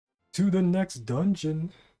To the next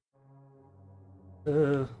dungeon.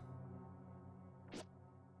 Uh.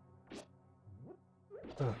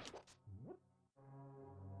 uh.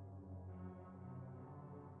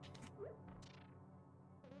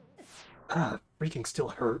 Ah, freaking still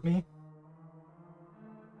hurt me.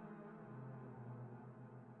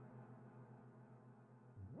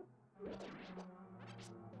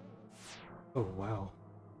 Oh, wow.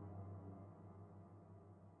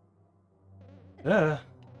 Ah.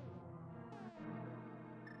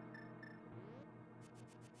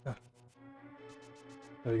 Ah.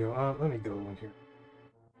 There you go. Let me go in here.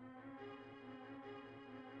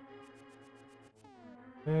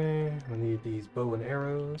 Okay, I need these bow and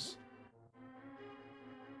arrows.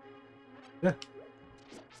 Yeah.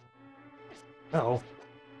 Ow.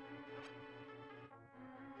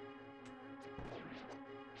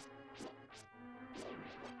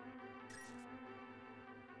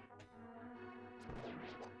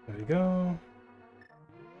 There you go.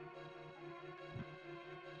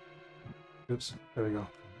 Oops. There we go.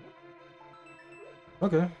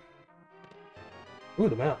 Okay. Ooh,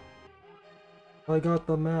 the map. I got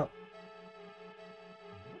the map.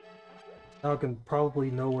 Now I can probably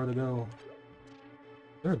know where to go.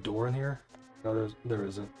 Is there a door in here? No, there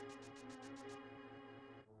isn't.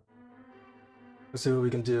 Let's see what we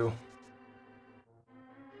can do.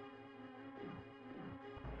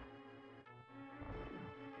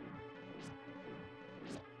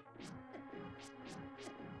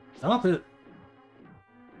 Stop it!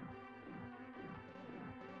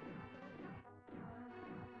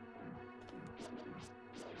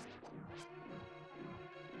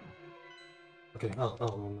 Okay, oh,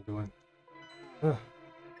 what am I doing? Ah.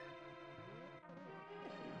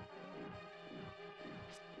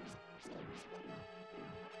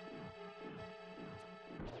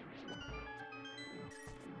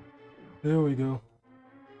 There we go.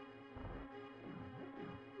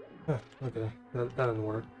 Ah, okay, that didn't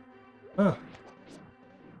work. Ah.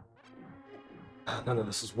 None of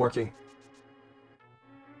this is working.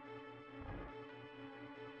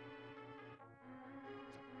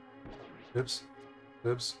 Oops.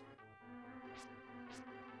 Oops.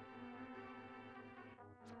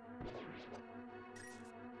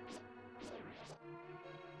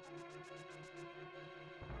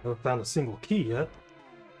 I haven't found a single key yet.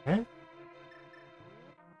 Eh?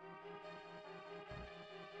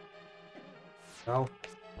 Ow.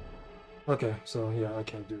 Okay, so yeah, I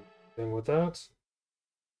can't do anything with that.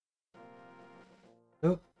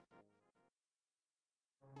 Nope.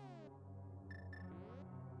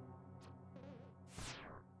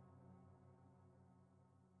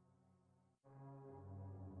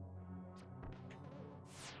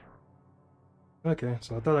 Okay,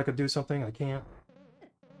 so I thought I could do something, I can't.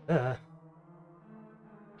 Ah.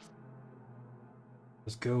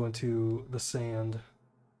 Just go into the sand.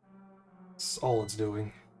 That's all it's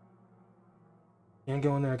doing. Can't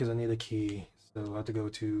go in there because I need a key, so I have to go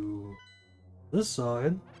to this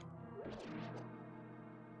side.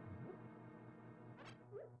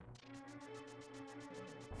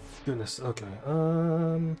 Goodness, okay,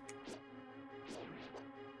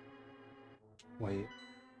 wait.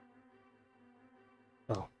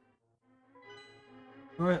 Oh.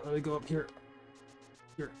 Alright, let me go up here.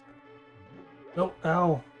 Here. Nope,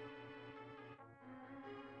 ow!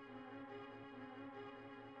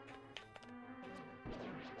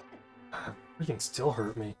 Freaking still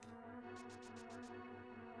hurt me.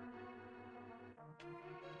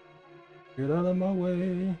 Get out of my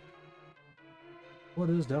way.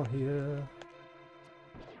 What is down here?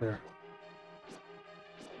 There.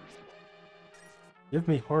 Give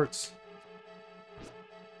me hearts.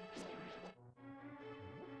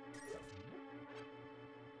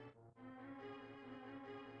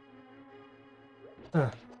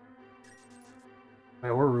 Huh.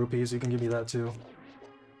 Or rupees, you can give me that too.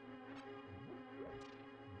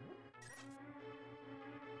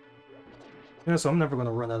 Yeah, so I'm never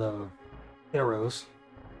gonna run out of arrows.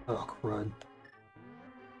 Oh, crud.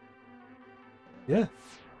 Yeah.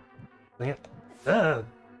 Dang it. Ah!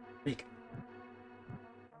 Freak.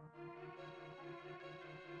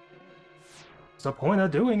 What's the point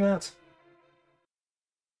of doing that?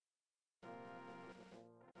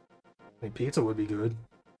 I think pizza would be good.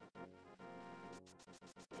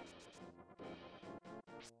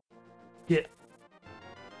 Yeah.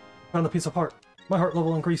 Found the piece of heart. My heart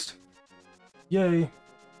level increased. Yay.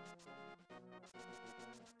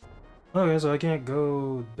 Okay, so I can't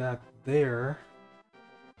go back there.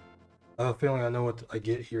 I have a feeling I know what I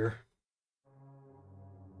get here.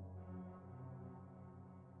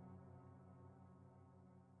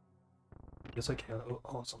 Yes, I can. Oh,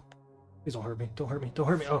 awesome. Please don't hurt me. Don't hurt me. Don't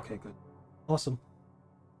hurt me. Okay, good. Awesome.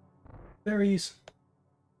 Berries.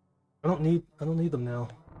 I don't need them now.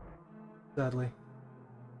 Sadly.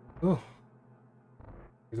 Oh.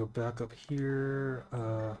 We go back up here.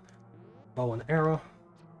 Bow and arrow.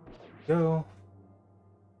 Go.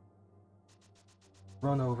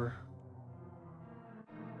 Run over.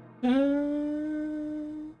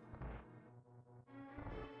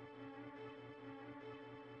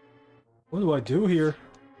 What do I do here?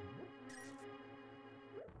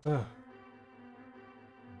 Oh.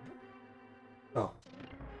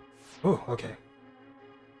 Oh, okay.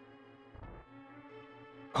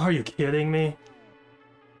 Are you kidding me?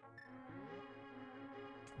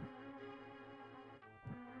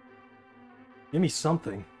 Give me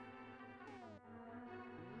something.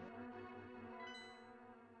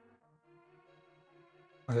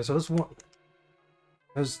 Okay, so this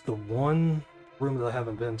is the one room that I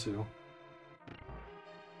haven't been to.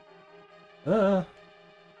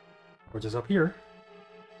 Which is up here.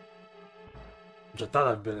 Which I thought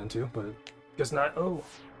I'd been into, but guess not. Oh,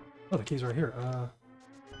 the key's right here.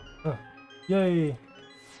 Yay!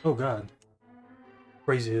 Oh god.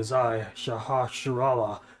 Crazy as I,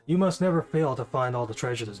 Shirala, you must never fail to find all the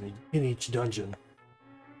treasures in each dungeon.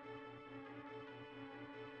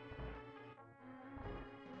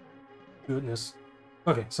 Goodness.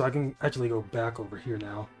 Okay, so I can actually go back over here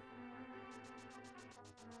now.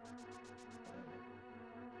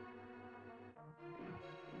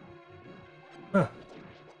 Huh.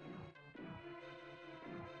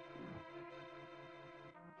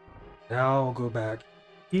 Now I'll go back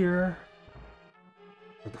here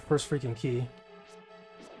with the first freaking key.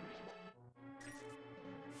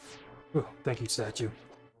 Ooh, thank you, statue.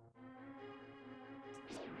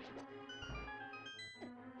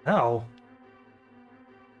 Ow!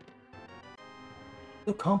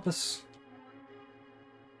 The compass.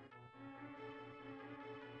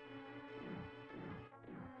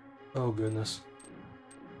 Oh goodness.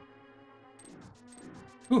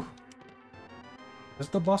 Ooh! There's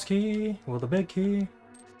the boss key, well the big key.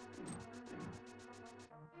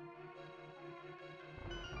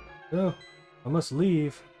 Oh, I must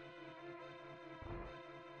leave.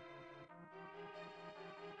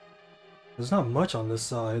 There's not much on this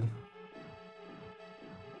side.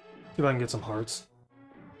 See if I can get some hearts.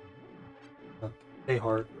 A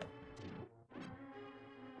heart.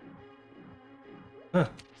 Huh.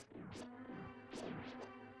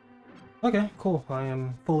 Okay, cool. I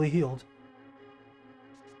am fully healed.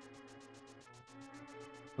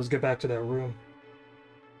 Let's get back to that room.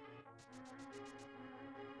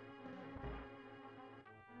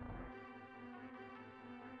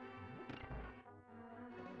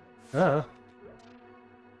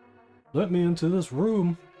 Let me into this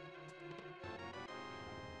room.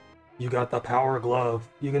 You got the power glove.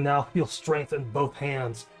 You can now feel strength in both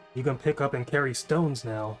hands. You can pick up and carry stones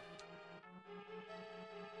now.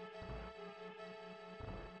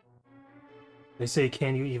 They say,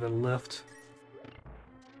 can you even lift?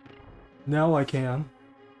 Now I can.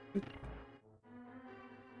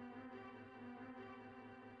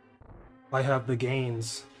 I have the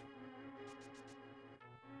gains.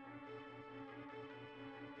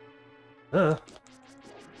 And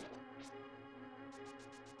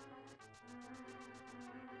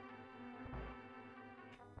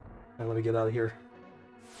let me get out of here.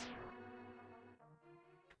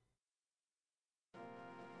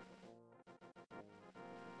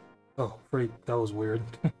 Oh, freak, that was weird.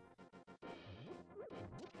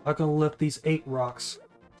 I can lift these 8 rocks.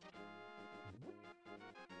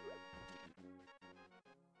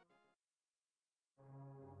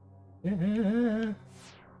 Yeah.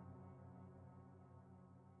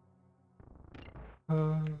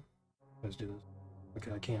 Let's do this.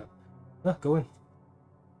 Okay, I can't. Go in.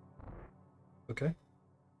 Okay.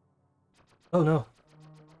 Oh no.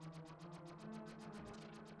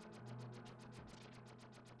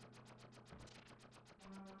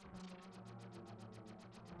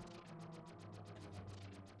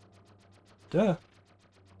 Duh.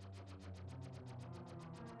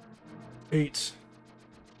 8.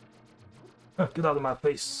 Get out of my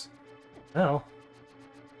face. Ow.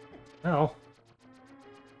 Ow.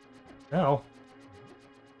 Ow.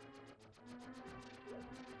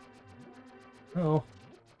 Ow.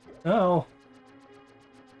 Ow.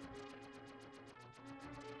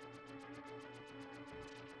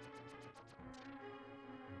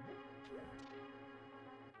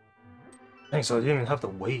 Dang, so I didn't even have to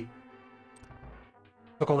wait.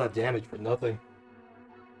 Took all that damage for nothing.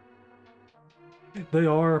 They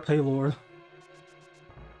are a Paylord.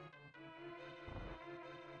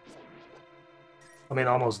 I mean,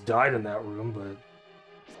 I almost died in that room, but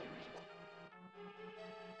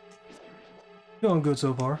Going good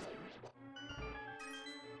so far.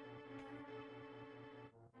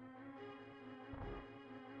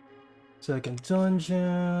 Second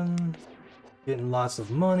dungeon. Getting lots of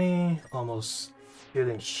money. Almost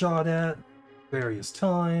getting shot at various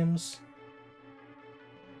times.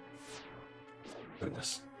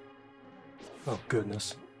 Goodness. Oh,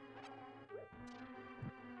 goodness.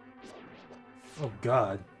 Oh,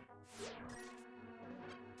 God.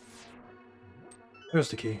 There's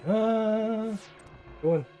the key. Go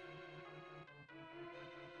in.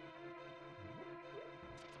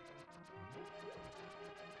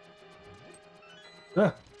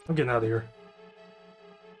 Ah, I'm getting out of here.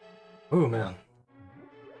 Oh, man.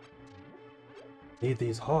 Need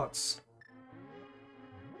these hearts.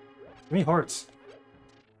 Give me hearts.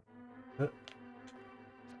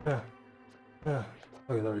 Okay, there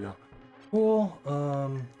we go.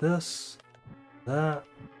 Cool. This, that,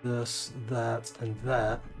 this, that, and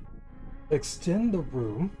that. Extend the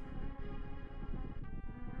room.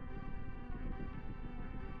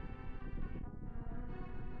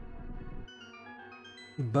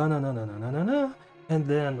 Ba-na-na-na-na-na-na. And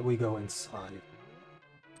then we go inside.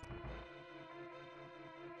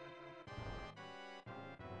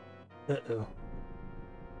 Uh-oh.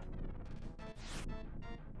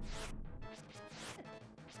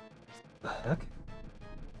 The heck?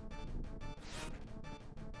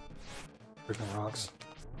 Freaking rocks.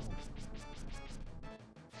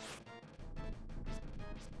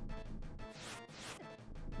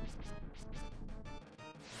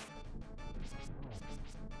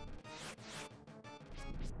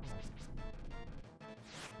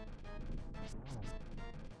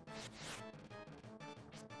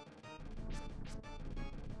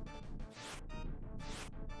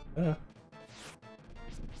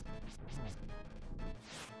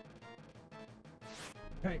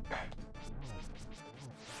 Hey.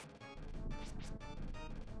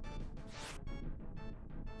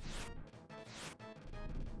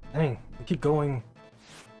 Dang, they keep going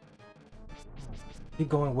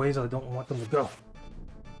ways I don't want them to go.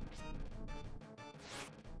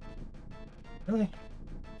 Really?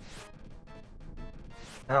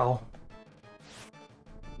 Ow.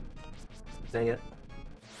 Dang it.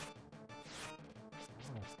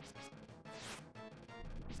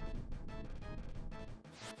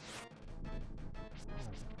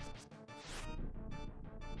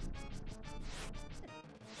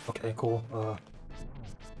 Okay, cool.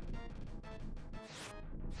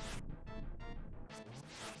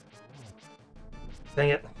 Dang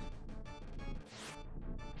it.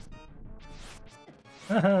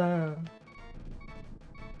 Haha.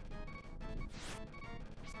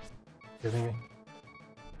 Kidding me?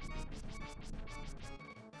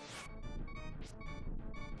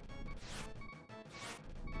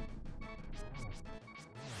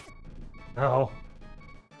 Ow.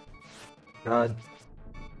 God.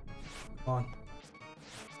 Come on.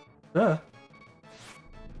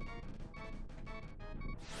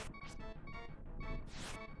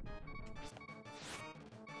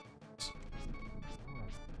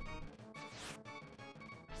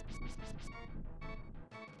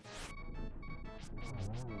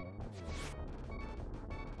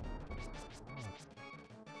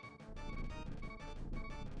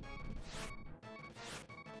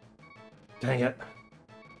 Dang it.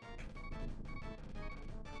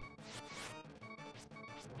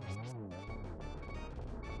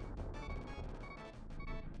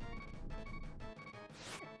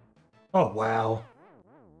 Oh, wow.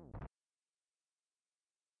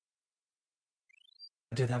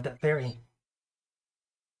 I did have that fairy.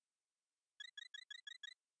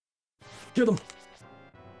 Get him!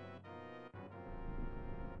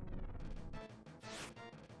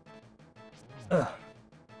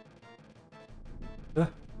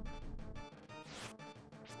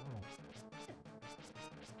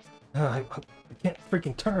 I can't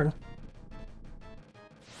freaking turn.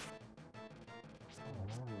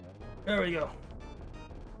 There we go.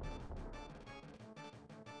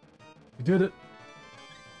 We did it.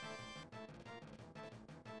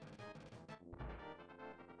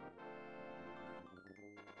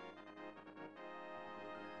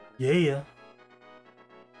 Yeah.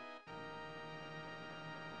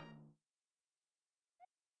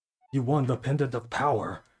 You won the Pendant of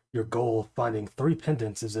Power. Your goal of finding 3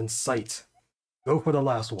 pendants is in sight. Go for the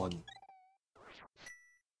last one.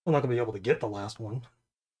 I'm not gonna be able to get the last one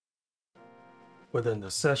within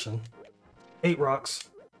this session. 8 rocks.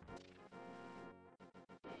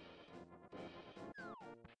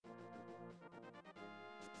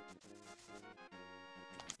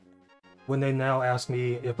 When they now ask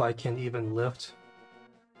me if I can even lift,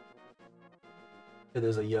 it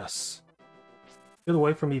is a yes. Get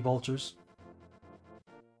away from me, vultures.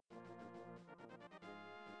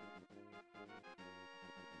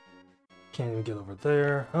 Can't even get over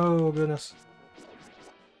there. Oh, goodness.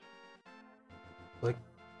 Like,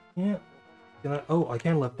 yeah. Can I? Oh, I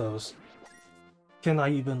can lift those. Can I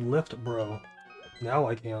even lift, bro? Now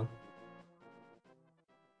I can.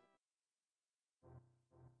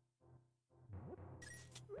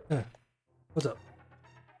 What's up?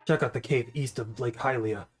 Check out the cave east of Lake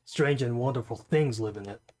Hylia. Strange and wonderful things live in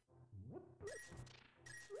it.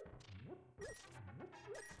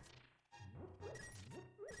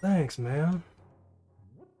 Thanks, man.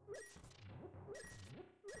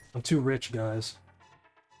 I'm too rich, guys.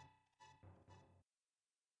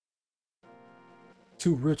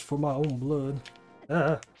 Too rich for my own blood.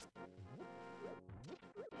 Ah.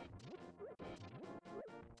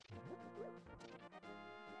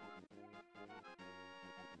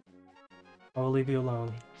 I'll leave you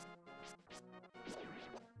alone.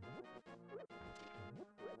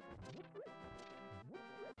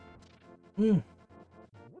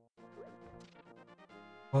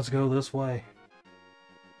 Let's go this way.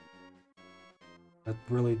 That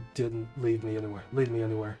really didn't lead me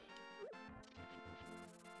anywhere.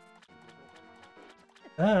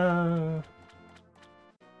 Ah.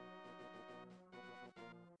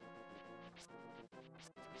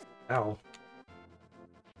 Ow.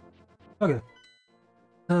 Okay.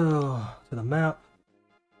 Oh, to the map.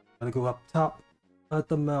 Gotta go up top at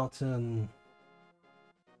the mountain.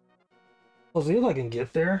 I'll see if I can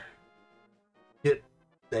get there. Get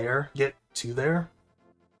there. Get to there.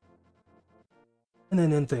 And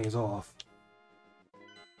then end things off.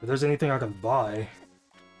 If there's anything I can buy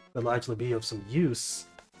that'll actually be of some use,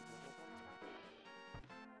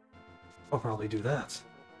 I'll probably do that.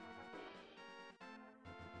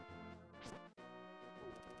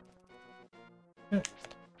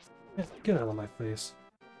 Get out of my face.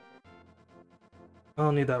 I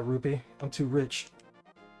don't need that rupee. I'm too rich.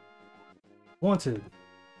 Wanted.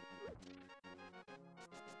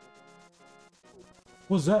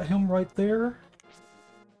 Was that him right there?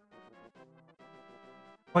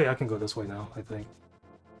 Oh yeah, I can go this way now, I think.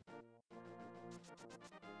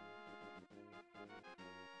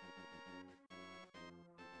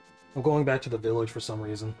 I'm going back to the village for some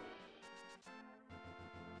reason.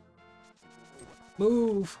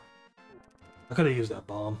 Move! I could have used that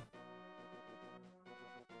bomb.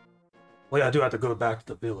 Well, yeah, I do have to go back to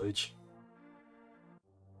the village.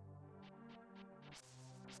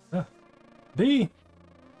 Ah. B!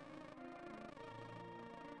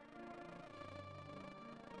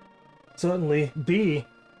 Certainly, B!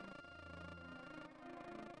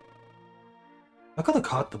 I could have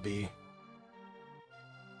caught the bee.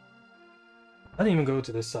 I didn't even go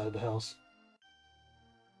to this side of the house.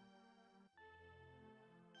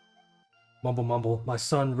 Mumble mumble, my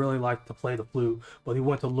son really liked to play the flute, but he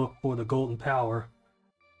went to look for the golden power.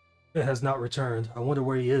 It has not returned. I wonder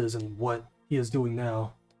where he is and what he is doing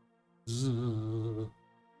now. Zzz.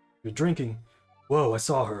 You're drinking. Whoa, I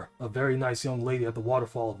saw her. A very nice young lady at the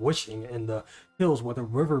waterfall of wishing in the hills where the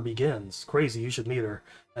river begins. Crazy, you should meet her.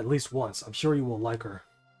 At least once. I'm sure you will like her.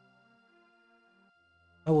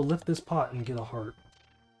 I will lift this pot and get a heart.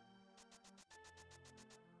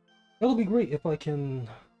 That'll be great if I can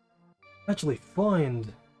actually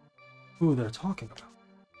find who they're talking about.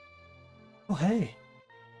 Oh, hey.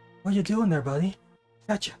 What you doing there, buddy?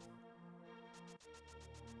 Gotcha.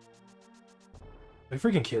 Are you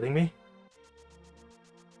freaking kidding me?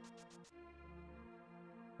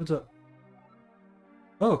 What's up?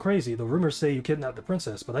 Oh, crazy. The rumors say you kidnapped the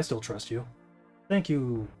princess, but I still trust you. Thank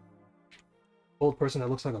you, old person that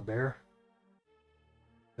looks like a bear.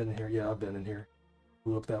 Been in here? Yeah, I've been in here. I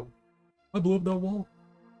blew up that wall.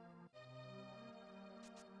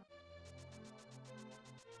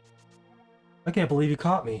 I can't believe you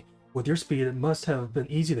caught me. With your speed, it must have been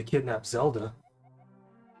easy to kidnap Zelda.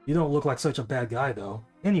 You don't look like such a bad guy, though.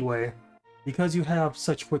 Anyway, because you have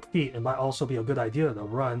such quick feet, it might also be a good idea to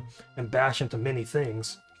run and bash into many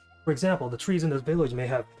things. For example, the trees in this village may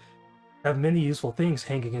have many useful things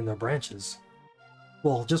hanging in their branches.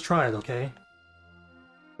 Well, just try it, okay?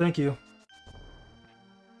 Thank you.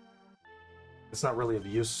 It's not really of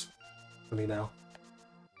use to me now.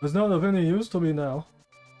 It's not of any use to me now.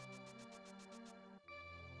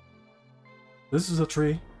 This is a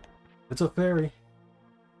tree. It's a fairy.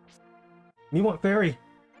 Me want fairy.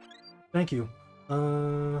 Thank you.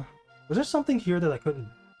 Was there something here that I couldn't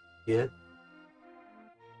get?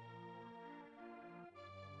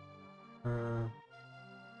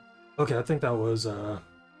 Okay, I think that was, yeah,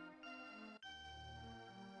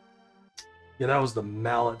 that was the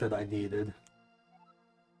mallet that I needed.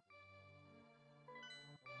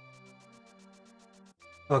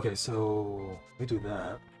 Okay, so we do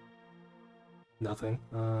that. Nothing.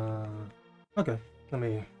 Okay, let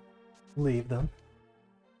me leave them.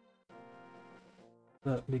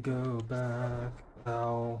 Let me go back.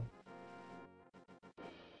 Ow.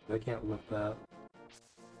 I can't lift that.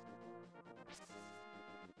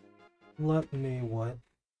 Let me what?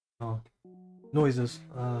 Oh. Noises.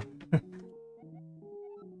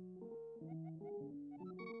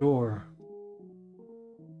 Sure.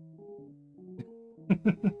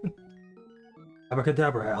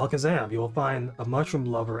 Abracadabra, Alakazam, you will find a mushroom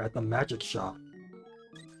lover at the magic shop.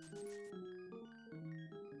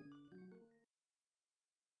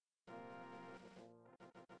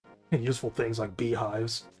 Useful things like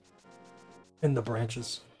beehives in the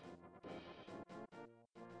branches.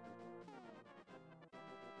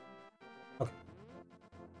 Okay.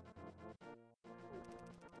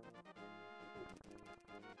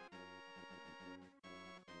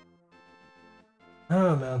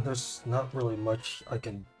 Oh man, there's not really much I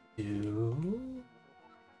can do.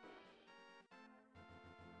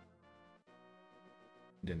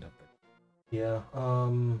 Didn't up there. Yeah,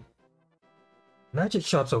 magic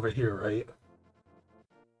shop's over here, right?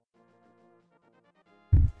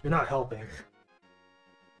 You're not helping.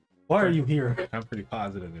 Why are you here? I'm pretty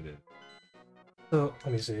positive it is. So,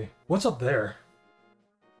 let me see. What's up there?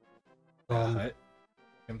 Hut?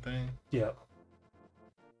 Same thing? Yeah.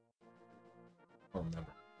 I don't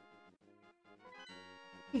remember.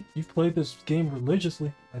 You've played this game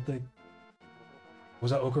religiously, I think.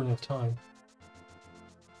 Was that Ocarina of Time?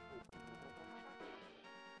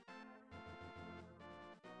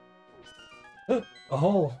 A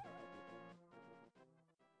hole!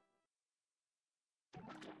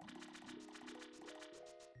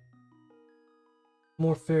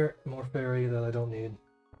 More fairy that I don't need.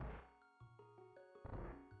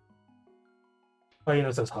 Oh, you know,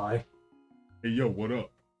 it says hi. Hey, yo, what up?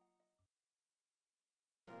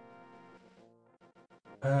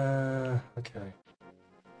 Okay.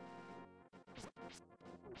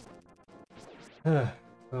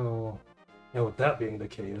 So, yeah, with that being the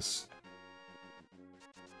case,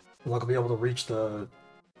 I'm not gonna be able to reach the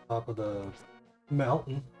top of the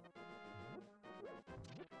mountain.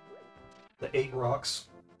 The 8 rocks.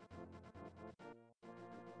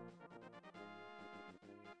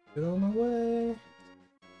 Get on my way.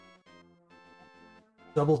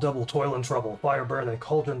 Double, toil and trouble, fire burn and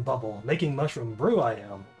cauldron bubble, making mushroom brew I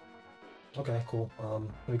am. Okay, cool. Let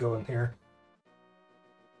me go in here.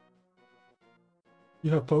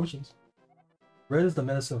 You have potions. Red is the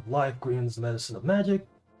medicine of life, green is the medicine of magic,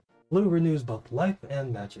 blue renews both life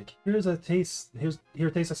and magic. Here's a taste. Here,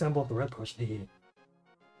 taste a sample of the red potion.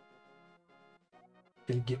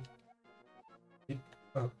 Can you get?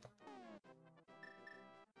 Oh.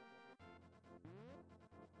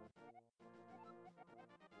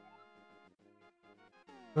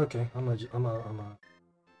 Okay, I'm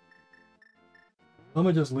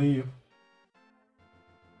gonna just leave.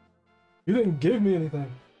 You didn't give me anything.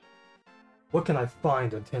 What can I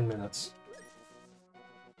find in 10 minutes?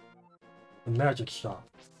 The magic shop.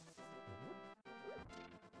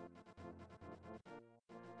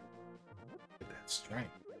 Get that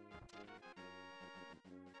strength.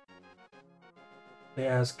 They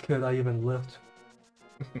ask, could I even lift?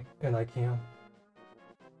 And I can.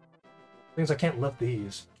 Things I can't lift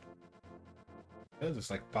these. There's just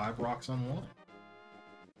like 5 rocks on one.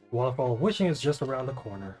 Waterfall of Wishing is just around the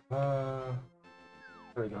corner. There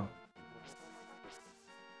we go.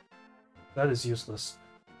 That is useless.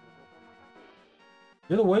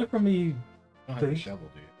 Get away from me, You don't have a shovel,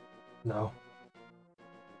 do you? No.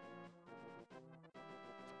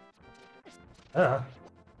 Ah.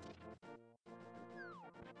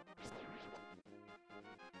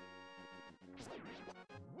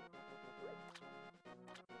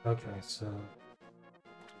 Okay, so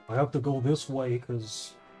I have to go this way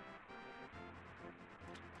because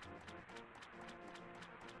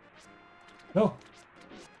no.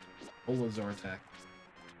 Bulazar attack.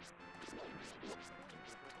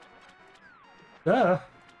 Ah.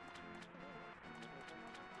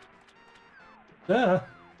 Ah.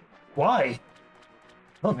 Why?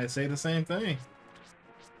 Oh. I say the same thing.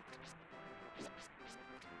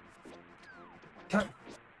 God.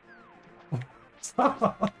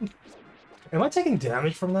 Stop. Am I taking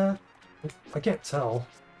damage from that? I can't tell.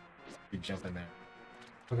 You jump in there.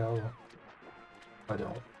 Okay, I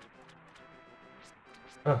don't.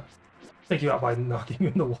 Take you out by knocking you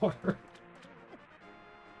in the water.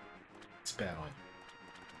 Spat on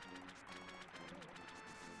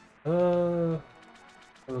Go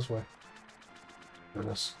this way.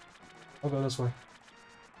 Goodness. I'll go this way.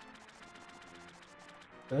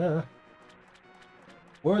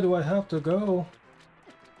 Where do I have to go?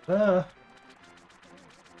 Ah.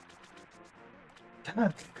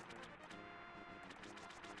 God.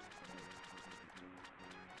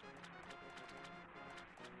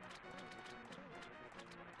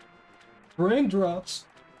 Raindrops.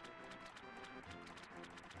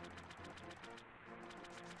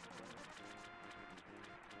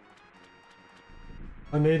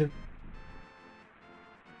 I made it.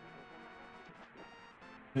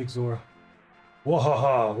 Big Zora.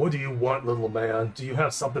 Wahaha, what do you want, little man? Do you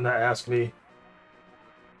have something to ask me?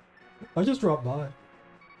 I just dropped by.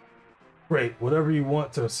 Great, whatever you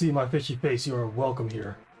want to see my fishy face, you are welcome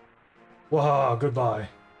here. Wahaha, goodbye.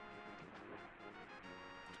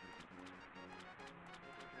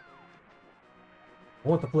 I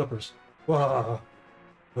want the flippers. Wahaha.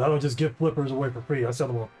 But I don't just give flippers away for free, I sell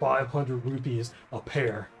them for 500 rupees a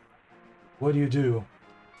pair. What do you do?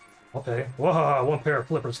 Okay, wahaha, 1 pair of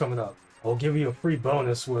flippers coming up. I'll give you a free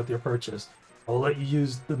bonus with your purchase. I'll let you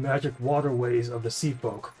use the magic waterways of the sea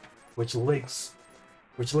folk, which link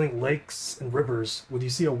lakes and rivers. When you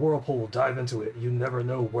see a whirlpool, dive into it. You never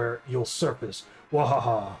know where you'll surface.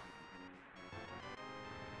 Wahaha.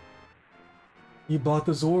 You bought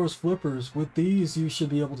the Zora's flippers. With these, you should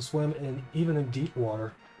be able to swim even in deep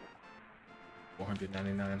water.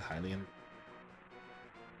 499, highly in.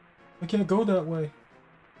 I can't go that way.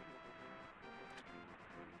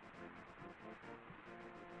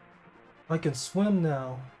 I can swim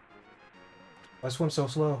now. I swim so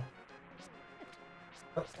slow.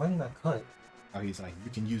 Why didn't that cut? Oh, he's like,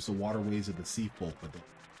 you can use the waterways of the sea folk with it.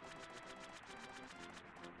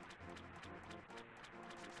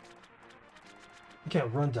 You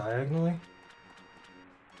can't run diagonally?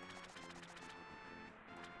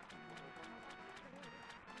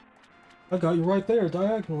 I got you right there,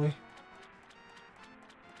 diagonally.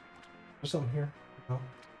 There's something here. No.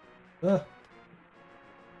 Ah!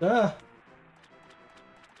 Ah!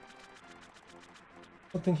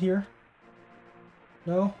 Something here?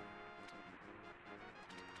 No?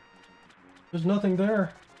 There's nothing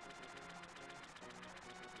there.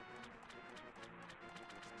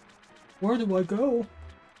 Where do I go?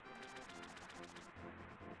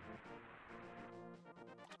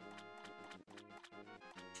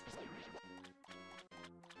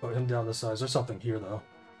 Put him down the sides. There's something here, though.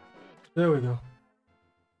 There we go.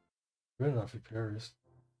 Good enough for Paris.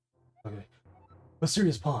 Okay.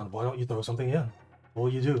 Mysterious pond. Why don't you throw something in? What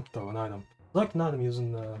will you do? Throw an item. Select an item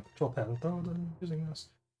using the control pad and throw it in using this.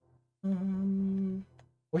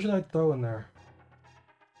 What should I throw in there?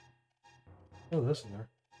 Throw this in there.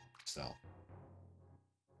 So.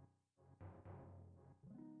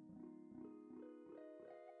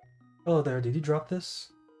 Hello there, did you drop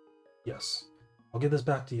this? Yes. I'll give this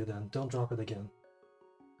back to you then. Don't drop it again.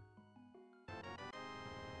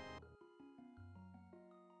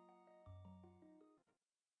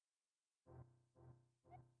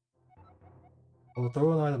 I'll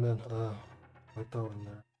throw an item in. I throw in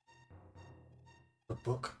there. The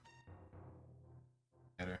book.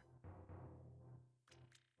 Better.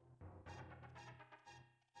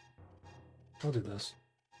 I'll do this.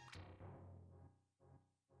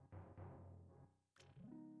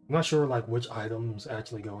 I'm not sure like which items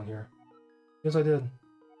actually go in here. Yes, I did.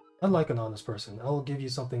 I like an honest person. I'll give you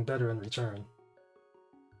something better in return.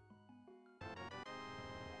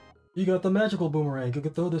 You got the magical boomerang. You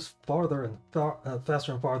can throw this farther and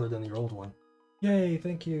faster and farther than your old one. Yay,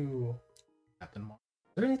 thank you. Captain Mark.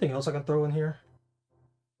 Is there anything else I can throw in here?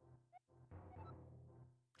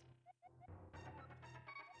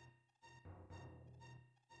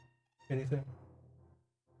 Anything?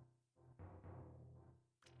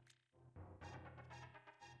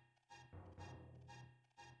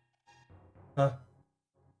 Huh?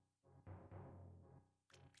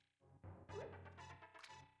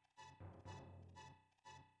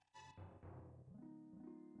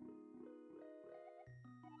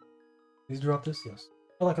 Please drop this? Yes.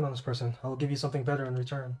 I like an honest person. I'll give you something better in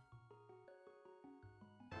return.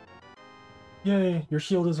 Yay! Your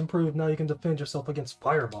shield is improved. Now you can defend yourself against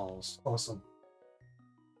fireballs. Awesome.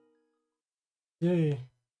 Yay.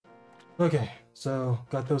 Okay, so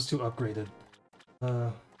got those two upgraded.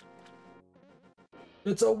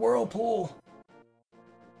 It's a whirlpool!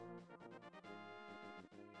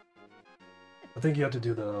 I think you have to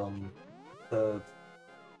do the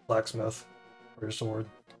blacksmith for your sword.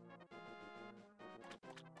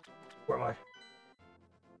 Where am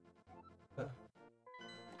I?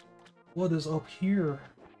 What is up here?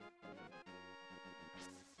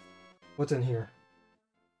 What's in here?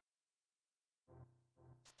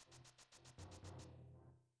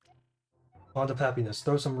 Pond of happiness.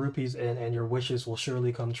 Throw some rupees in and your wishes will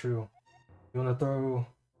surely come true. You want to throw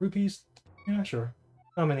rupees? Yeah, sure.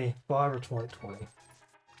 How many? 5 or 20? 20.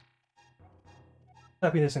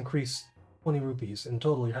 Happiness increased 20 rupees. In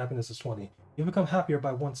total, your happiness is 20. You become happier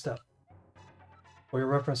by 1 step. For your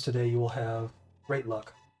reference today, you will have great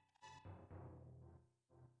luck.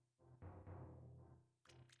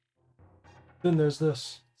 Then there's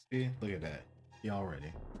this. See, look at that. Y'all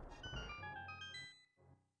ready?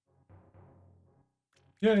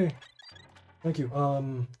 Yay! Thank you.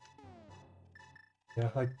 Yeah,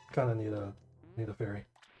 I kind of need a fairy.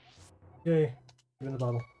 Yay! Give me the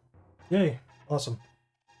bottle. Yay! Awesome.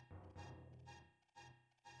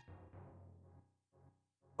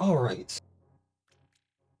 All right.